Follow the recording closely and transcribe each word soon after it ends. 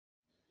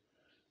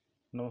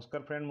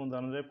नमस्कार फ्रेंड मु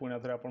धनंजय पुणी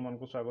थे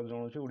आपको स्वागत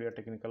जनाऊँ ओडिया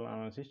टेक्निकल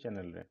एनालिसिस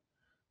चैनल रे।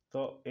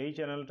 तो यही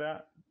चैनलटा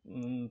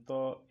तो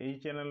यही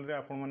चैनल रे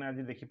आपण मैंने आज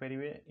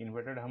देखिपारे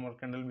इन्वर्टेड हैमर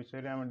कैंडल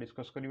विषय आम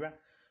डिस्कस करवा।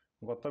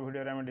 गत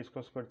वीडियो आम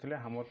डिस्कस करते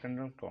हैमर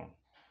कैंडल कौन।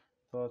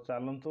 तो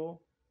चलतु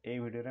यही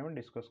वीडियो आम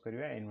डिस्कस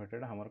करवा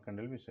इन्वर्टेड हैमर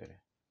कैंडल विषय।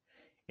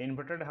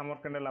 इन्वर्टेड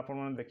हैमर कैंडल आपण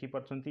मैंने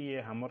देखिपारे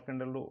ये हैमर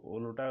कैंडल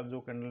ओल्टा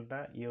जो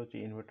कैंडलटा ये हूँ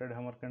inverted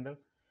hammer candle.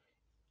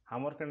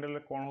 Hammer candle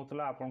कौन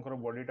होता आपंकर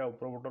बॉडीटा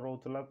उपरपट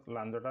रोला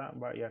लांजटा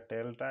या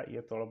टेलटा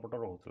ये तलपट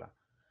रोला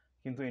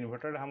किंतु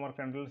इन्वर्टेड हैमर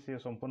कैंडल सी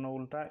संपूर्ण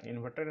उल्टा।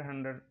 इन्वर्टेड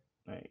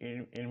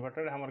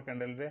हैमर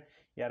कैंडल रे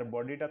यार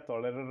बॉडीटा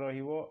तले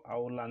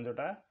रु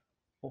लांजटा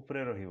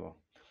उपरे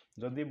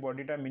रदि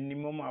बॉडीटा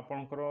मिनिमम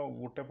आपंकर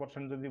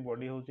 1% जदि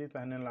बॉडी होची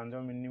ताहने लांज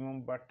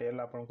मिनिमम बा टेल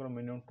आपंकर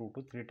मिनिमम 2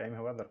 to 3 टाइम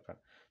हवा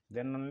दरकार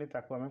देन ओनली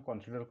ताको आमे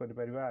कंसीडर करि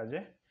परिबा एज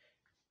ए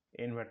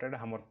इन्वर्टेड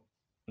हैमर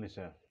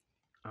विषय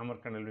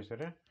हैमर कैंडल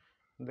विषय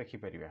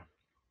देखिपर।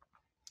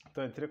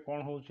 तो ये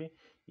कौन हो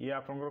ये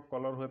आपंकर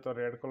कलर हुए तो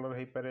रेड कलर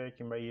हो पारे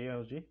कि ये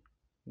हूँ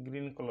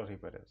ग्रीन कलर हो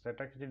पारे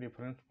सेटा किसी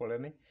डिफरेंस पड़े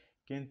नहीं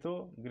किंतु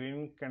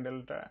ग्रीन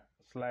कैंडलटा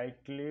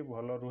स्लाइटली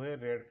भल रुहे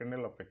रेड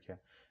कैंडल अपेक्षा।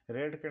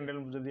 रेड कैंडल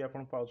जदि आप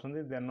पाँच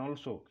देन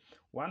ऑल्सो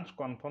वंस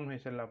कन्फर्म हो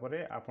सारापर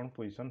आपन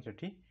पोजिशन से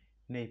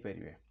नहीं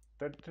पारे।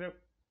 तो ये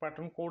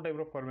पैटर्न कौ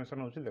टाइप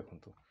फॉर्मेशन हो देखु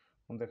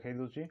मुझे देखई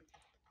दूसरी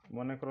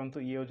मन करंतु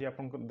ये हूँ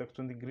आप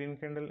देखुं ग्रीन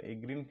कैंडल। ये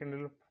ग्रीन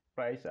कैंडल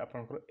प्राइस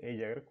आपंकर यही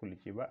जगह खुली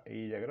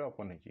यही जगह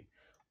ओपन हो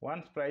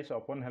वंस प्राइस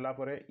ओपन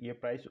है ये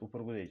प्राइस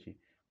ऊपर को जाइए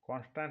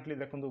कन्स्टांटली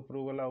देखो ऊपर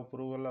गला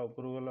ऊपर गला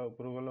ऊपर गला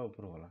ऊपर गला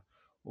ऊपर गला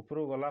ऊपर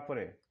गलापर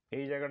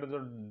यही जगह जो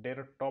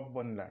डेर टॉप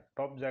बनला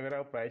टॉप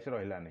जगह प्राइस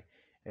रही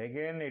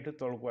एगेन ये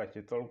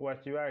तलू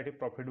आसवा ये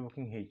प्रॉफिट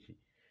बुकिंग होती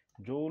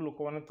जो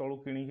लोक मैंने तलू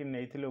किणिकी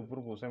नहीं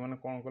उपरको से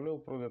कौन कले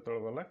ऊपर जो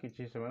गला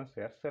किसी से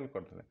शेयर सेल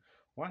करते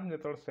वन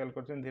जो सेल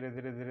कर धीरे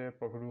धीरे धीरे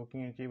प्रॉफिट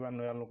बुकिंग होती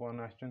नया लोक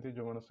मैंने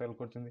जो मैंने सेल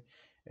कर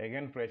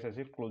एगेन प्राइस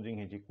आसी क्लोजिंग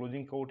होती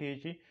क्लोजिंग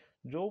कौटी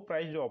जो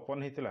प्राइस जो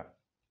ओपन होता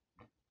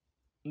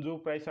जो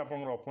प्राइस आप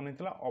ओपन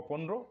होता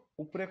ओपन रो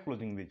उपरे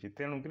क्लोजिंग देती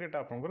तेणुक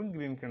आप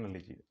ग्रीन कैंडल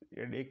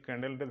होती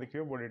कैंडल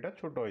देखिए बॉडीटा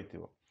छोट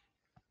हो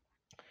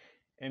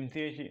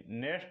एमती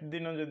नेक्स्ट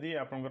दिन जदि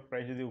आप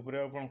प्राइस जब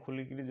ऊपर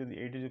खोलिक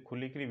ये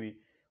खोलिक भी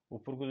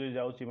ऊपर को जो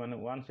जाऊँगी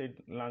माने वन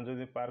साइड लांज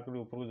जब पार कर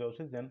ऊपर को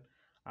जाऊँगी देन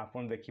आप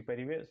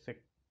देखिपारे से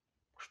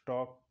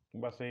स्टॉक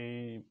बा से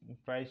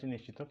प्राइस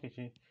निश्चित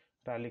किसी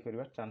टाली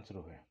करवा चांस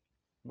रुहे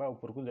बा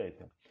ऊपर को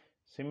जाए।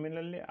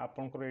 सिमिलरली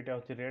आपंकर यहाँ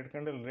हूँ रेड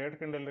कैंडल। रेड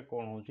कैंडल रे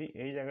कौन हो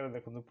जगह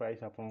देखो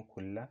प्राइस आप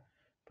खोलला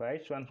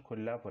प्राइस वंस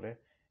खोलला परे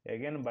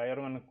एगेन बायर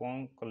मैंने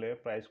कौन कले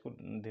प्राइस को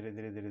धीरे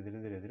धीरे धीरे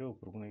धीरे धीरे धीरे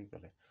ऊपर को नहीं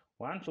गले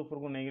वंस ऊपर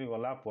को नहीं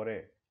गला परे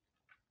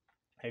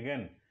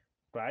एगेन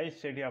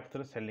प्राइस से आप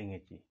सेलिंग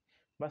होती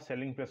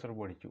सेलिंग प्रेशर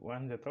बढ़ी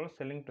वन जो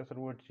सेलिंग प्रेशर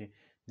बढ़ी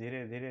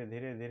धीरे धीरे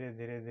धीरे धीरे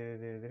धीरे धीरे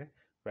धीरे धीरे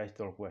प्राइस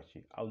तल को आसी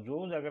जो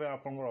जगह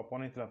आप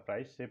ओपन होता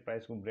प्राइस से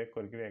प्राइस को ब्रेक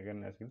करके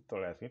एगेन आसिक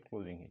तले आसिक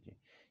क्लोजिंग होती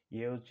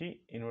ये हूँ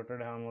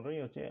इन्वर्टेड हैमर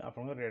ये हूँ आप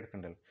रेड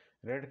कैंडल।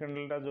 रेड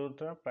कैंडलटा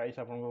जोटा प्राइस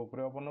आप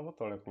ओपन हम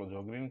तले क्लोज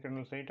हो ग्रीन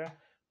कैंडल से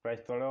प्राइस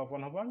तले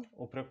ओपन हम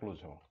ऊपर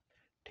क्लोज हो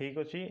ठीक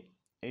अच्छे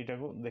यहीटा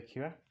को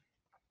देखा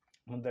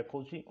मुझे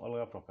देखा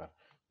अलग प्रकार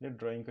जे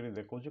ड्राइंग कर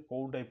देखा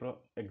कौ टाइप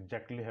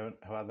एक्जाक्टली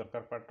हवा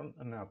दरकार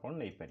पैटर्न आप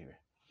नहीं पारे।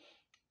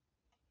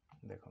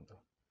 देखो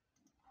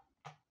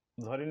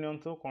धरी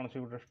नियंतु कौन सी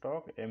गोटे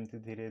स्टॉक एमती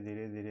धीरे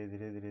धीरे धीरे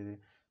धीरे धीरे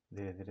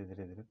धीरे धीरे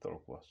धीरे धीरे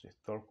तलको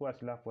तलको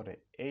आसला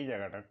यही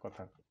जगहटा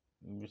कथा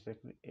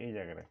विशेषकर यही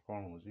जगह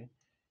कौन हो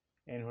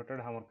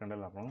इन्वर्टेड हैमर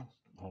कैंडल आप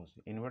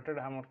इन्वर्टेड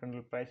हैमर कैंडल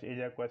प्राइस यही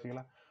जगह को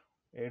आसीगला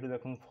ये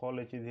देखो फॉल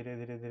होती धीरे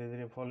धीरे धीरे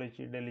धीरे फॉल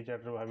होती डेली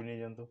चार्ट भाव नहीं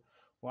जातु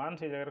वन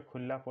से जगह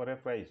खोलला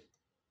प्राइस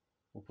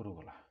ऊपर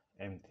गला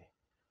एमती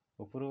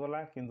ऊपर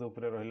गला किंतु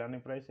ऊपर रही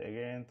प्राइस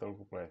एगेन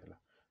तलको पलैसा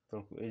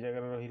तलको ये जगह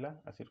रहा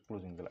आसिक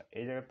क्लोजिंग देला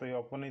ये जगह तो ये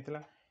ओपन होता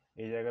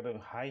ये जगह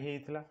हाई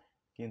होता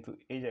किंतु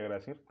ये जगह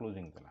आसिक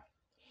क्लोजिंग देला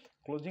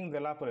क्लोजिंग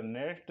देला पर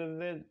नेक्स्ट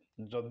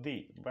जदि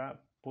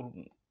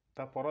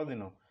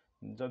परदिन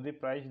जदि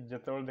प्राइस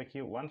जिते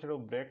देखिए वन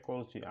साइड ब्रेक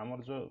करुच्ची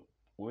आमर जो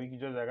वीक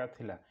जो जगह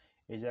थिला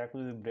ये जगह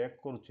को जो ब्रेक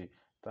करुच्ची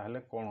ताहले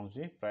कौन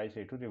हो प्राइस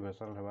यू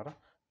रिवर्सल होबार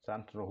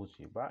चांस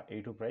रोचे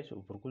यू प्राइस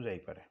ऊपर को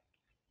जापे।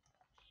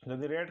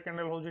 जदि रेड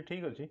कैंडल हो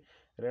ठीक अच्छे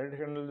रेड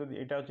कैंडल जब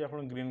यहाँ हूँ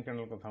आप ग्रीन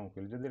कैंडल कथा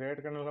कहली जब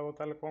रेड कैंडल हम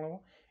ताले कौन हम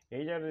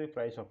यही जगह जब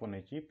प्राइस ओपन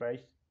होती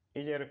प्राइस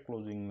ये जगह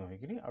क्लोजिंग न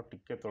होकर आउ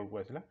टिके तलको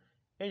आसला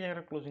ये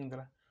जगह क्लोजिंग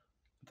देला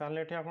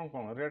ताहले ये आप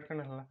कौन रेड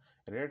कैंडल है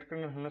रेड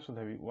कैंडल है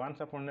सुधा भी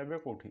वंस आप ने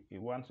कौटी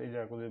वंस ये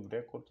जगह को जब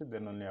ब्रेक कर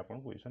देन ओनली आप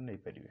पोजिशन नहीं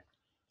पारे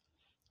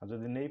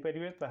जब नहीं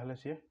पारे ताहले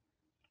सी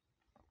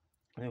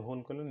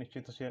होल्ड कले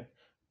निश्चित सी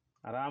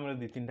आराम रे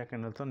 2-3टा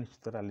कैंडल तो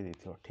निश्चित राली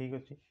देथिबो ठीक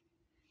अच्छे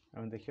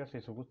आम देखिए से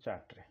सब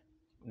चार्ट रे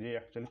जे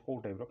एक्चुअली कौ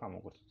टाइप काम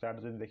कर चार्ट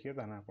जब देखिए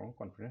ताना आपन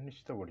कॉन्फिडेंस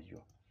निश्चित बढ़ी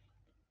जाओ।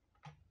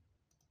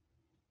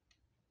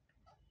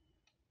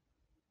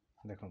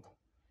 देखो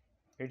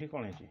ये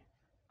कौन है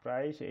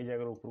प्राइस ये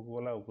जगह ऊपर को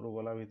गला ऊपर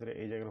गला भितर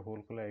ये जगह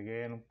होल्ड कला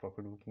एगेन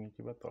प्रॉफिट बुकिंग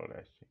तले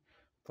आसी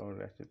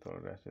तले आसी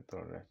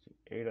तले आसी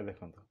एटा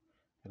देखो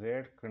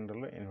red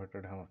candle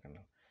inverted hammer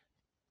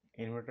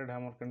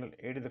candle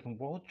ये देखो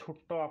बहुत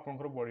छोट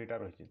आपंकर बॉडीटा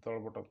रही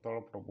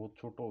तलपट बहुत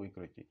छोट वीक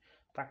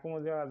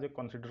रही आज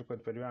कनसीडर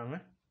करें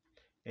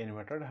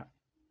इन्वर्टेड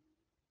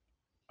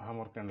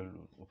हैमर कैंडल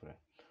उपरे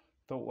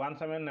तो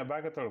वान्स आम नेबा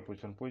के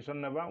पोजिशन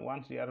नेबा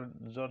वान्स यार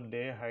जो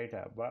डे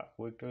हाइटा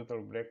वीक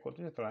जो ब्रेक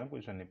कर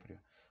पोजिशन नहीं पार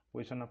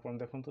पोजिशन आप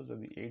देखो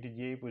जब ये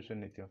जी पोजिशन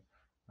नहीं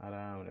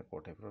आराम रे को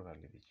टाइप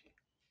रैली दीजिए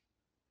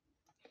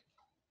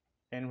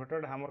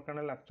inverted hammer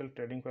candle actually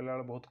trading कला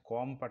बहुत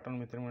कम पैटर्न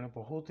भितर मिले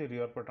बहुत ही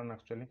रियर पैटर्न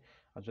एक्चुअली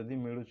जदि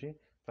मिलूँ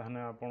ताहने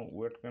आप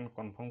वेट कैन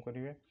कन्फर्म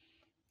करेंगे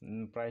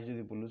प्राइस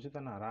जब बुलूची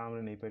आराम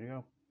रे नहीं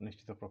पार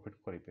निश्चित प्रॉफिट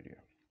करेंगे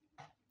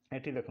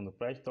ये देखो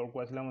प्राइस तौक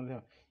आसला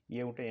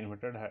ये गोटे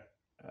इन्वर्टेड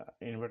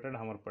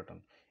हैमर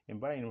पैटर्न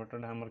बा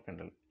इन्वर्टेड हैमर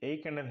कैंडल यही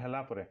कैंडल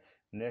है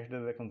नेक्स्ट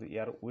डे देखो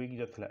यार वीक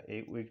जो था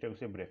ये वीकटा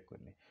से ब्रेक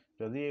करनी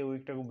जदि ये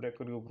वीकटा ब्रेक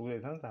कर ऊपर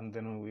जाता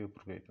देन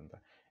ऊपर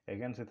जाता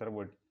एगेन से तार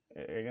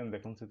एगेन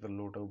देखो से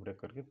लोटा ब्रेक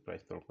करके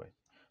प्राइस तौक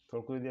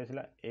तौक जब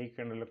आसला यही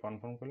कैंडल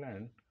कन्फर्म कला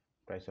एंड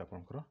प्राइस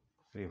आपंकर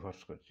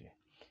रिभर्स कर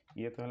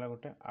ये तो है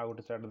गोटे आ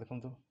गोटे चार्ट देखो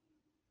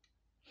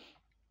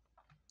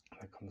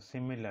देखो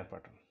सिमिलर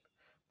पैटर्न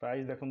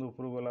प्राइस देखो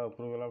ऊपर गला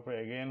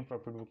एगेन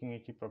प्रॉफिट बुकिंग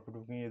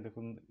ये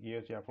देखो ये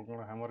अच्छे आप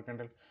हैमर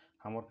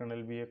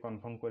कैंडल भी ये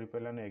कन्फर्म कर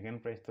पारानी एगेन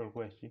प्राइस तौक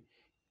आसी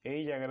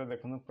जगह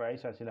देखो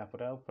प्राइस आसला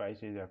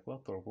प्राइस ये जाक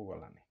तौक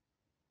गलानी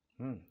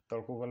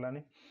तौक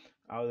गलानी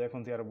आउ देखो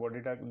यार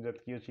बॉडीटा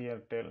जी अच्छी यार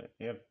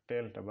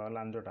टेलटा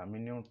लांजटा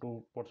मिनिमम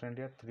 2%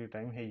 या 3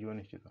 टाइम हो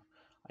निश्चित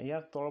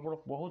यार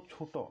तलपट बहुत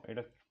छोट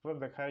यहाँ पूरा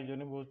देखा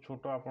बहुत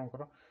छोट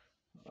आपंकर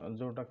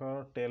जोटा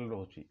टेल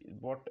रोचे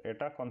बट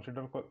एटा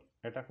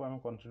को आम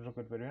कनसीडर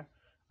कर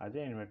आज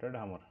inverted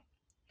hammer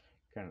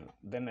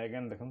candle then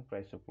eigen देखो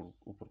प्राइस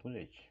ऊपर को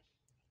जाइए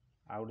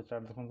आ गोटे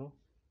चार्ट देखो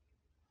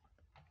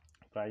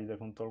प्राइस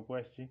देखो तौक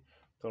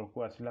तौक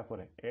आसला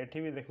ये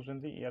भी देखुं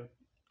यार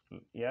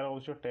यार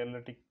अवश्य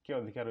टेल टिके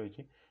अधिका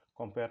रही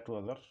compare to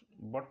others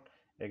but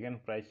eigen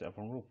price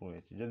आपको ऊपर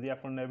जाइए जदि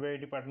आप ने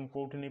ये पैटर्न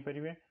कौटी नहीं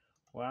पारे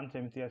वान्स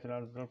एमती आसला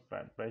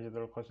प्राइस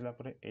जो खसला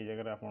ये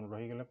जगह आप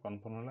रहीगले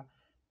कन्फर्म है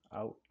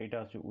आउ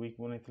यहाँ अच्छे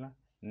वीक बनई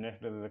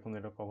नेक्स्ट डे देखो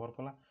ये कभर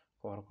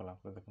कला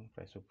देखो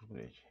प्राइस ऊपर को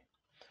जाइए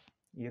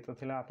ये तो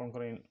थी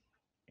आपंकर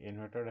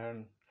इन्वर्टेड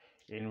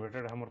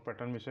हैमर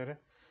पैटर्न विषय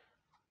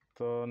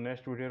तो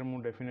नेक्स्ट वीडियो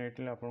मुझे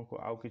डेफिनेटली आपको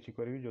आउ किसी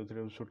करी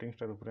जो शूटिंग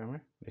स्टार उपर आम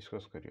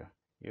डिस्कस करिया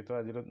ये तो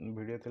आज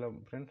वीडियो थिला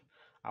फ्रेंड्स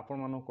आपण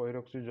मानू कही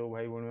रखुची जो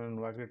भाई बहन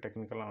नुआ कि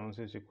टेक्निकल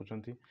एनालिसिस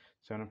शिखुंती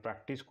से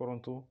प्रैक्टिस करूँ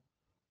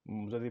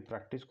जदि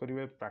प्रैक्टिस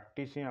करेंगे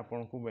प्रैक्टिस ही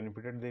आपको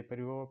बेनिफिटेड दे पार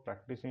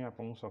प्रैक्टिस ही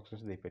आपको सक्सेस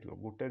दे पार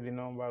गोटे दिन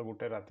बा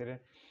गोटे राति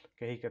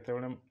कहीं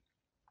केते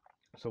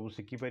सब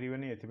शिखिपारे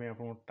ये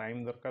आपको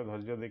टाइम दरकार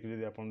धैर्य देखिए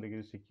जब आप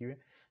देखिए शिखे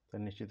तो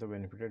निश्चित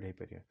बेनिफिटेड हो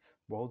पारे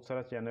बहुत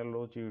सारा चैनल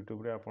रोचे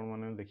यूट्यूब रे आपण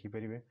मैंने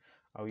देखिपारे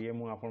आ ये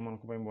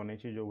मुझे बनई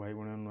जो भाई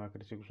बहन नुआ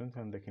कर शिखुं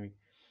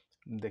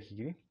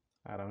देखिकी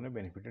आराम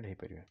बेनिफिटेड हो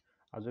पारे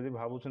आदि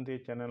भावुं ये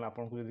चैनल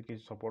आपको जब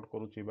किसी सपोर्ट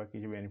करुच्ची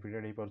किसी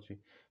बेनिफिटेड हो पार्ची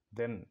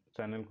देन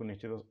चैनल को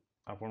निश्चित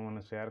आपण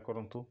मैंने शेयर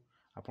करूँ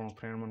आप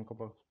फ्रेंड मान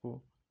पाखु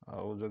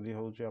आदि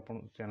हूँ आप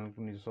चैनल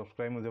को निजे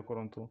सब्सक्राइब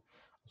करूँ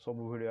सब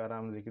वीडियो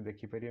आराम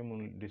देखिपारे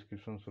मुझे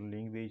डिस्क्रिप्शन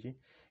लिंक देती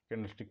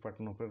कैंडलस्टिक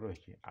पैटर्न उपर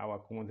रही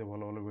आपको भल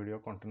भल वीडियो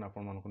कंटेंट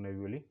आपको नेबी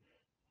बोली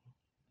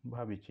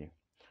भावी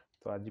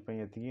तो आज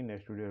ये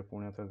नेक्स्ट वीडियो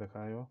पुणी थे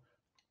देखा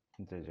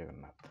जय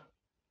जगन्नाथ।